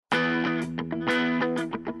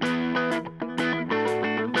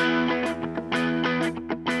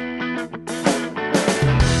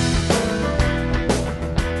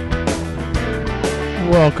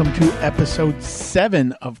Welcome to episode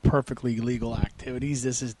 7 of Perfectly Legal Activities.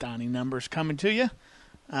 This is Donnie Numbers coming to you.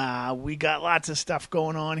 We got lots of stuff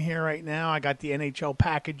going on here right now. I got the NHL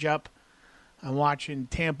package up. I'm watching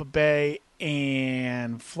Tampa Bay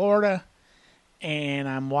and Florida, and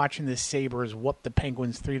I'm watching the Sabres whoop the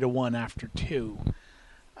Penguins 3-1 after 2.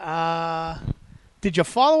 Did you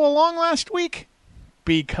follow along last week?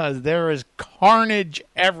 Because there is carnage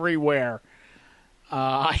everywhere.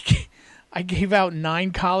 I gave out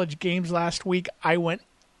 9 college games last week. I went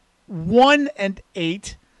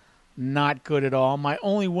 1-8. Not good at all. My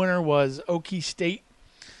only winner was Okie State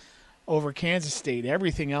over Kansas State.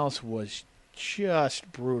 Everything else was just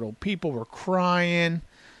brutal. People were crying.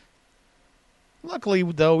 Luckily,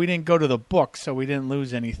 though, we didn't go to the book, so we didn't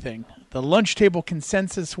lose anything. The lunch table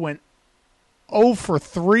consensus went 0 for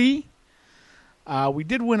 3. We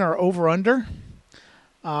did win our over-under.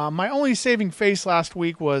 My only saving face last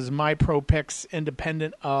week was my pro picks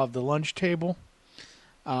independent of the lunch table.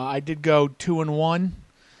 I did go 2-1.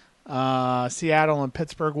 Seattle and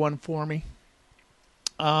Pittsburgh won for me.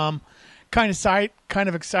 Kind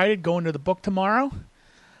of excited going to the book tomorrow.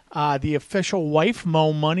 The official wife,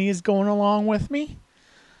 Mo Money, is going along with me.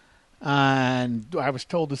 And I was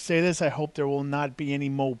told to say this. I hope there will not be any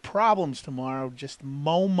Mo problems tomorrow. Just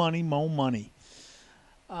Mo Money, Mo Money.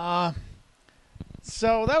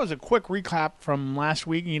 So that was a quick recap from last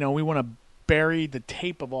week. You know, we want to bury the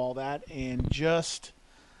tape of all that and just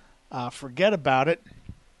forget about it.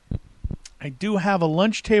 I do have a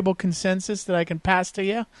lunch table consensus that I can pass to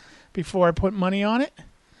you before I put money on it.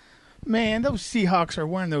 Man, those Seahawks are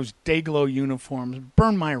wearing those Dayglow uniforms.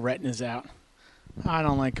 Burn my retinas out. I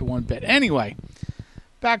don't like it one bit. Anyway,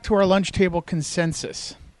 back to our lunch table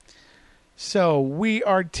consensus. So we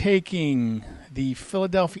are taking the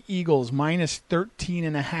Philadelphia Eagles minus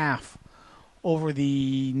 13.5 over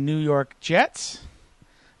the New York Jets.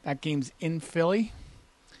 That game's in Philly.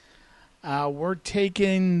 We're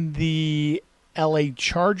taking the LA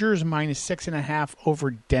Chargers minus 6.5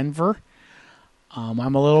 over Denver. I'm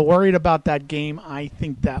a little worried about that game. I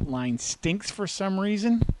think that line stinks for some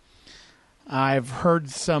reason. I've heard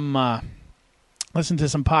listened to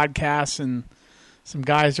some podcasts, and some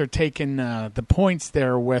guys are taking the points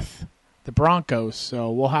there with the Broncos,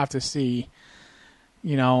 so we'll have to see.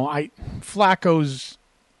 You know, Flacco's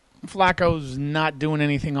not doing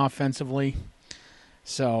anything offensively,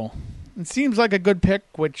 so it seems like a good pick,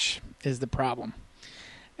 which is the problem.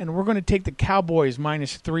 And we're going to take the Cowboys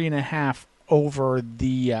minus 3.5 over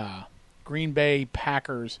the Green Bay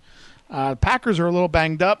Packers. Packers are a little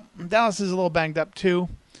banged up. Dallas is a little banged up too,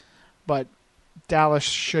 but Dallas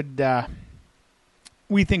should.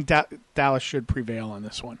 We think Dallas should prevail on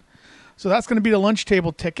this one. So that's going to be the lunch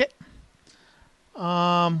table ticket. We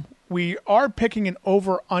are picking an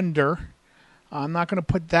over-under. I'm not going to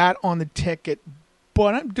put that on the ticket,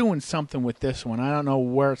 but I'm doing something with this one. I don't know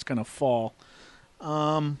where it's going to fall.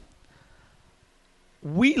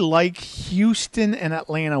 We like Houston and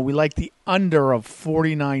Atlanta. We like the under of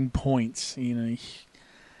 49 points. You know,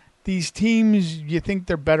 these teams, you think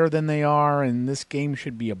they're better than they are, and this game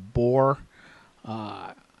should be a bore.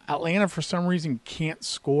 Atlanta, for some reason, can't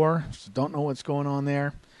score, so don't know what's going on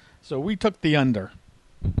there. So we took the under.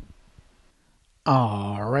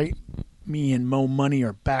 All right. Me and Mo Money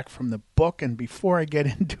are back from the book, and before I get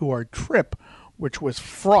into our trip, which was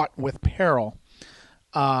fraught with peril,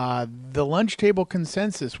 the lunch table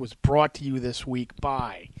consensus was brought to you this week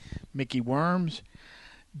by Mickey Worms,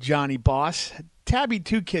 Johnny Boss. Tabby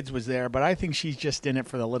Two Kids was there, but I think she's just in it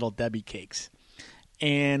for the Little Debbie cakes.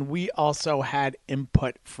 And we also had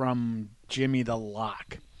input from Jimmy the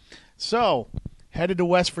Lock. So, headed to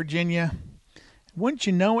West Virginia. Wouldn't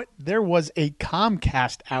you know it, there was a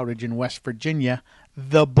Comcast outage in West Virginia.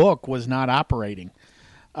 The book was not operating.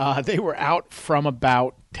 They were out from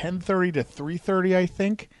about 10:30 to 3:30, I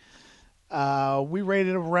think. We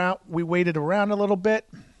waited around a little bit.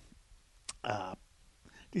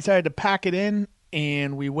 Decided to pack it in,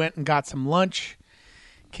 and we went and got some lunch.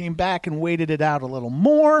 Came back and waited it out a little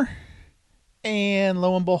more, and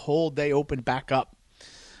lo and behold, they opened back up.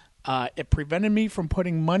 It prevented me from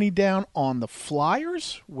putting money down on the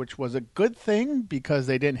Flyers, which was a good thing because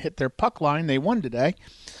they didn't hit their puck line. They won today.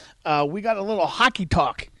 We got a little hockey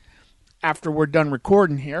talk after we're done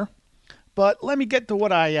recording here, but let me get to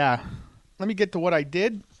what I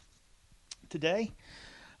did today.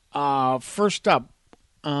 First up,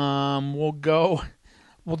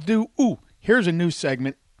 here's a new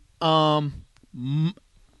segment.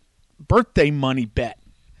 Birthday money bet.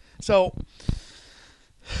 So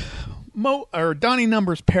Donnie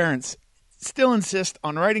Numbers' parents still insist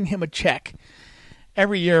on writing him a check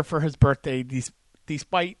every year for his birthday. These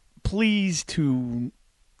despite pleas to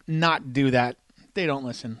not do that, they don't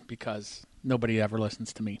listen because nobody ever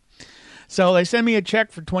listens to me. So they sent me a check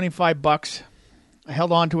for $25. I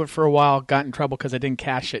held on to it for a while, got in trouble because I didn't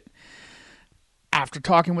cash it. After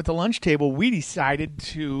talking with the lunch table, we decided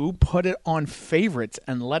to put it on favorites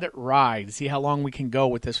and let it ride, see how long we can go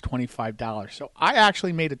with this $25. So I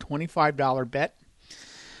actually made a $25 bet,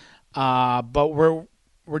 but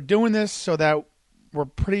we're doing this so that we're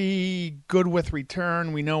pretty good with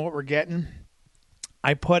return. We know what we're getting.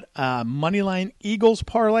 I put a Moneyline Eagles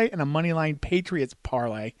parlay and a Moneyline Patriots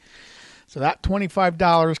parlay. So that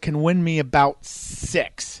 $25 can win me about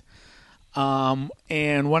 $6.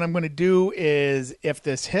 And what I'm going to do is, if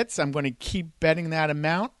this hits, I'm going to keep betting that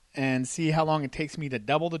amount and see how long it takes me to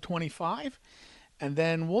double the 25. And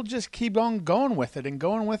then we'll just keep on going with it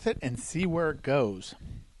and see where it goes.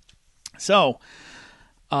 So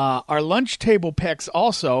our lunch table picks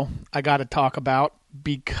also I got to talk about,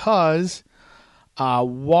 because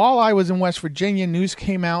while I was in West Virginia, news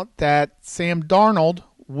came out that Sam Darnold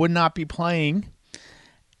would not be playing,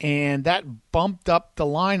 and that bumped up the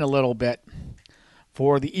line a little bit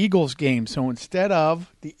for the Eagles game. So instead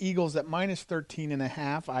of the Eagles at minus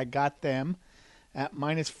 13.5, I got them at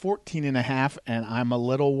minus 14.5, and I'm a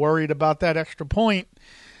little worried about that extra point.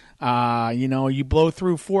 You blow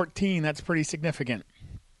through 14, that's pretty significant.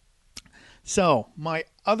 So my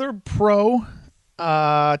other pro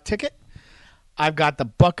ticket, I've got the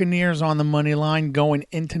Buccaneers on the money line going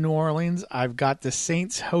into New Orleans. I've got the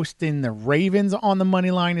Saints hosting the Ravens on the money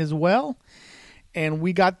line as well. And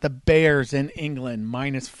we got the Bears in England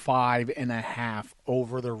minus 5.5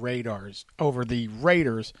 over the Raiders,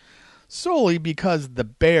 solely because the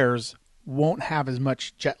Bears won't have as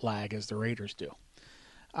much jet lag as the Raiders do.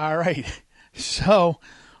 All right. So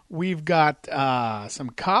we've got some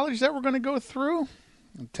college that we're going to go through.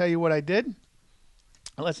 I'll tell you what I did.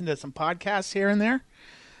 I listened to some podcasts here and there.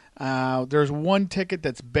 There's one ticket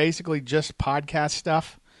that's basically just podcast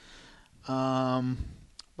stuff.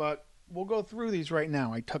 But we'll go through these right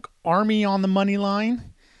now. I took Army on the money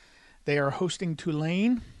line. They are hosting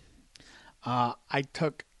Tulane. I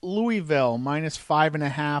took Louisville minus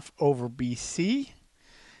 5.5 over BC.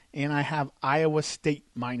 And I have Iowa State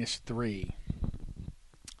minus 3.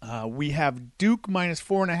 We have Duke minus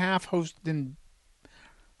 4.5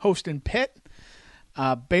 hosting Pitt.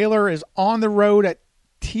 Baylor is on the road at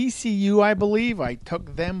TCU, I believe. I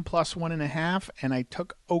took them plus 1.5, and I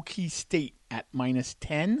took Okie State at minus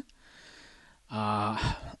 10.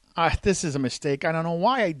 This is a mistake. I don't know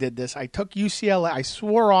why I did this. I took UCLA. I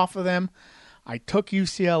swore off of them. I took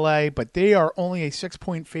UCLA, but they are only a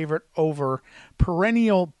 6-point favorite over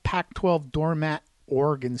perennial Pac-12 doormat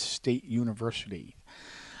Oregon State University.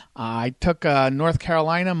 I took North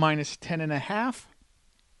Carolina minus 10.5.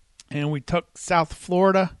 And we took Southern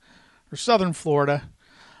Florida,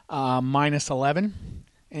 minus 11.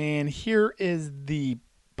 And here is the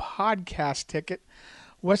podcast ticket.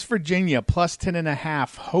 West Virginia, plus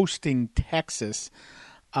 10.5, hosting Texas.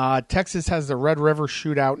 Texas has the Red River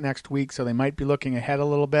shootout next week, so they might be looking ahead a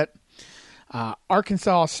little bit.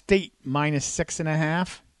 Arkansas State, minus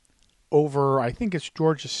 6.5, over, I think it's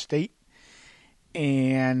Georgia State.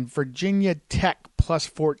 And Virginia Tech, plus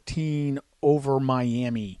 14, over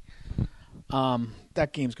Miami.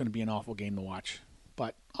 That game's going to be an awful game to watch,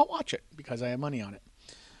 but I'll watch it because I have money on it.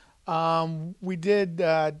 We did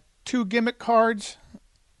 2 gimmick cards.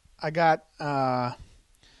 I got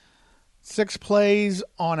 6 plays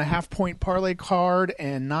on a half-point parlay card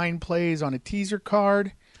and 9 plays on a teaser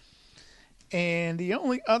card. And the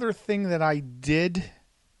only other thing that I did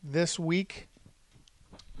this week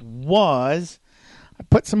was I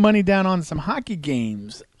put some money down on some hockey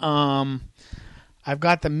games. I've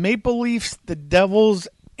got the Maple Leafs, the Devils,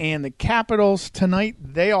 and the Capitals tonight.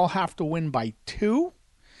 They all have to win by 2.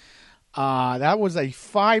 That was a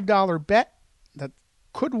 $5 bet that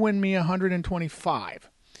could win me $125.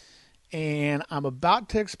 And I'm about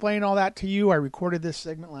to explain all that to you. I recorded this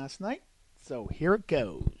segment last night, so here it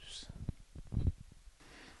goes.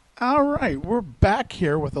 All right, we're back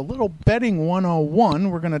here with a little betting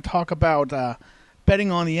 101. We're going to talk about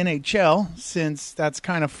betting on the NHL, since that's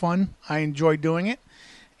kind of fun. I enjoy doing it.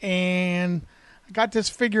 And I got this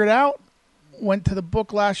figured out. Went to the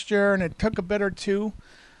book last year, and it took a bit or two.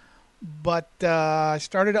 But I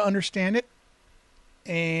started to understand it.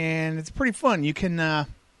 And it's pretty fun. You can, I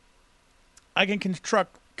can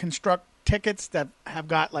construct tickets that have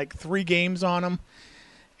got like 3 games on them.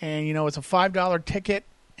 And, it's a $5 ticket,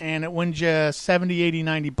 and it wins you 70, 80,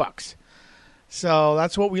 90 bucks. So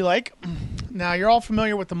that's what we like. Now, you're all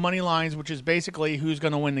familiar with the money lines, which is basically who's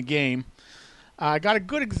going to win the game. I got a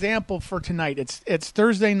good example for tonight. It's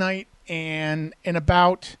Thursday night, and in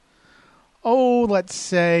about, let's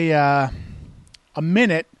say a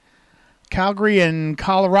minute, Calgary and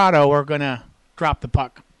Colorado are going to drop the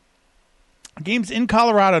puck. The game's in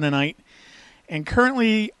Colorado tonight, and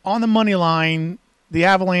currently on the money line, the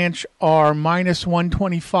Avalanche are minus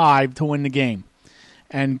 125 to win the game,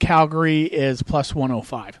 and Calgary is plus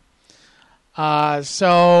 105.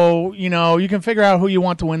 So, you can figure out who you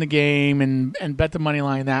want to win the game and bet the money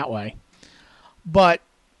line that way. But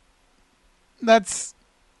that's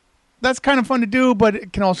kind of fun to do, but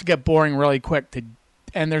it can also get boring really quick,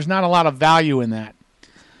 and there's not a lot of value in that.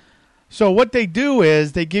 So what they do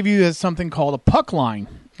is they give you something called a puck line,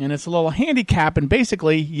 and it's a little handicap, and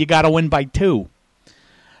basically you got to win by 2.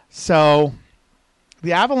 So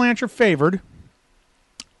the Avalanche are favored,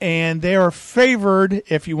 and they are favored,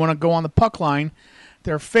 if you want to go on the puck line,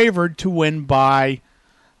 they're favored to win by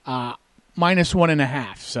minus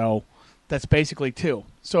 1.5. So that's basically 2.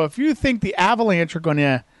 So if you think the Avalanche are going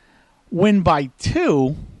to win by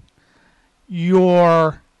 2,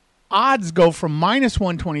 your odds go from minus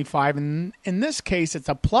 125, and in this case, it's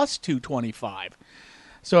a plus 225.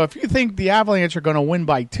 So if you think the Avalanche are going to win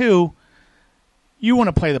by 2, you want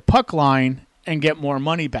to play the puck line and get more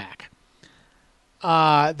money back.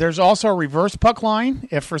 There's also a reverse puck line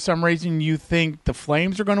if for some reason you think the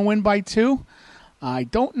Flames are going to win by 2. I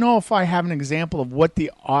don't know if I have an example of what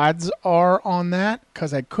the odds are on that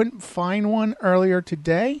because I couldn't find one earlier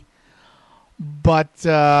today. But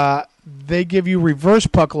they give you reverse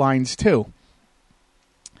puck lines too.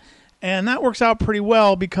 And that works out pretty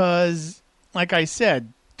well because, like I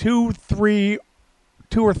said, two or three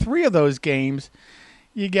of those games,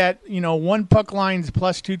 you get, one puck line's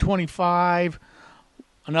plus 225,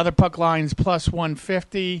 another puck line's plus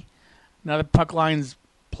 150, another puck line's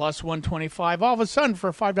plus 125. All of a sudden, for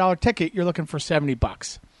a $5 ticket, you're looking for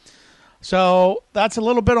 $70. So that's a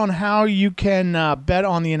little bit on how you can bet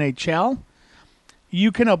on the NHL.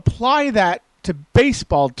 You can apply that to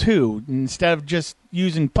baseball too. Instead of just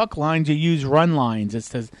using puck lines, you use run lines. It's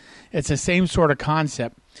the same sort of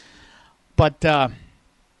concept. But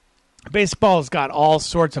baseball's got all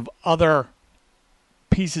sorts of other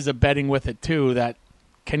pieces of betting with it too that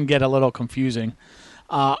can get a little confusing.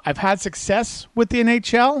 I've had success with the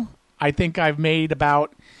NHL. I think I've made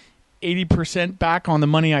about 80% back on the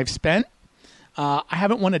money I've spent. I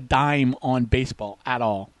haven't won a dime on baseball at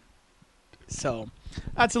all. So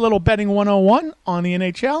that's a little betting 101 on the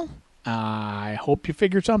NHL. I hope you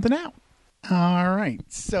figured something out. All right,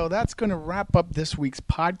 so that's going to wrap up this week's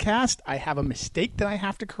podcast. I have a mistake that I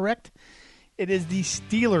have to correct. It is the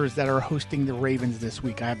Steelers that are hosting the Ravens this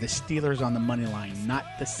week. I have the Steelers on the money line, not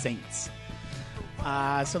the Saints.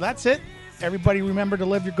 So that's it. Everybody remember to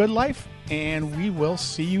live your good life, and we will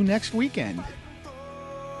see you next weekend.